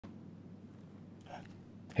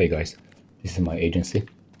Hey guys, this is my agency,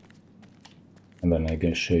 and then I'm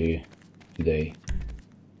going to show you today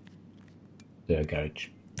the garage.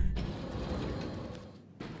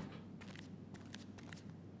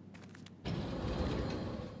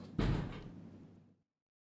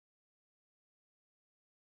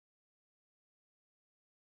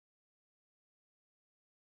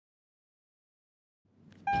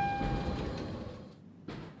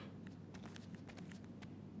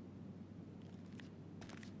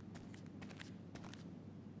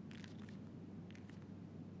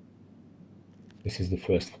 This is the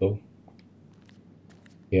first floor.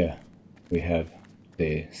 Here we have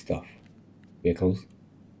the stuff, vehicles.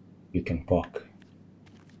 You can park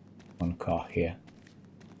one car here.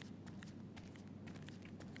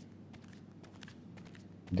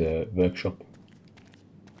 The workshop.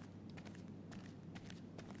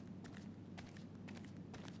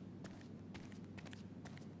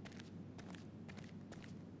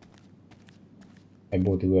 I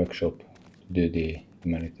bought the workshop to do the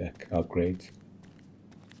Humanitech upgrades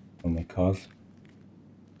on my cars.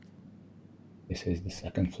 This is the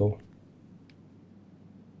second floor.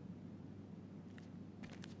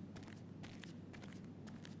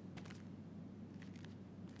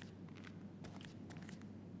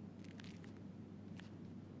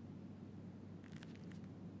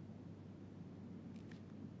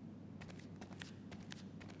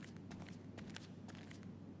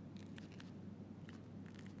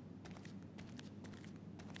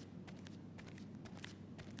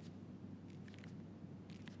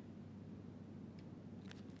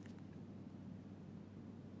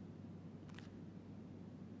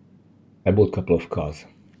 I bought a couple of cars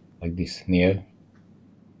like this Neo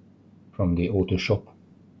from the auto shop.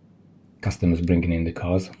 Customers bringing in the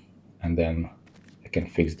cars, and then I can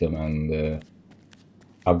fix them and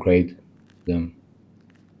upgrade them.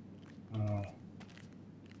 But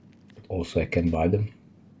also I can buy them.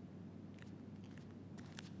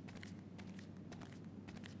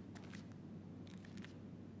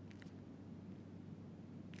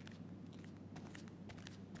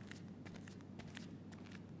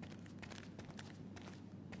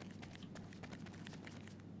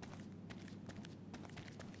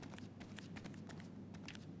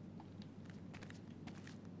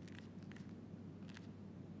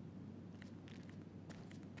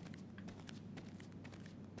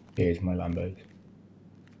 Here's my Lambos.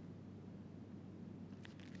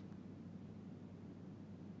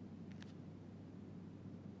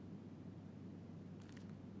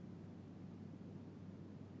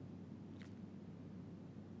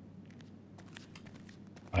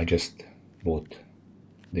 I just bought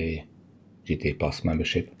the GTA Plus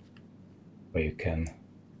membership, where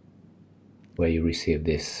you receive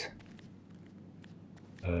this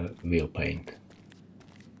wheel paint.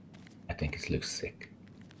 I think it looks sick.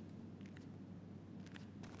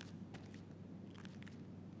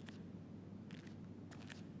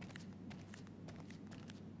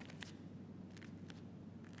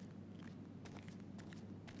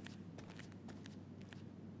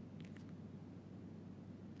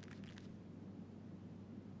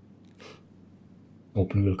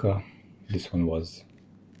 Open wheel car. This one was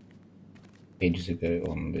ages ago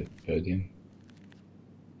on the podium.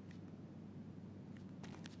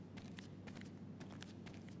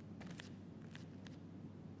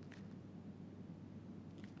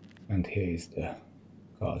 And here is the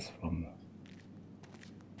cars from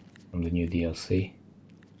the new DLC.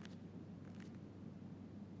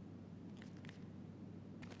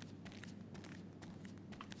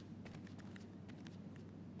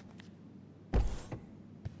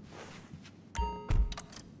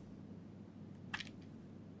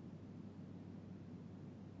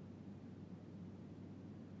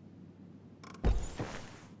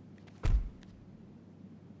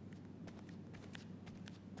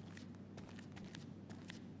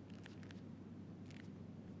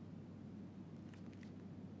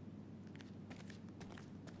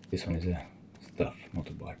 This one is a stuff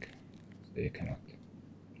motorbike, so you cannot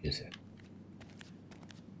use it.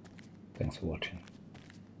 Thanks for watching.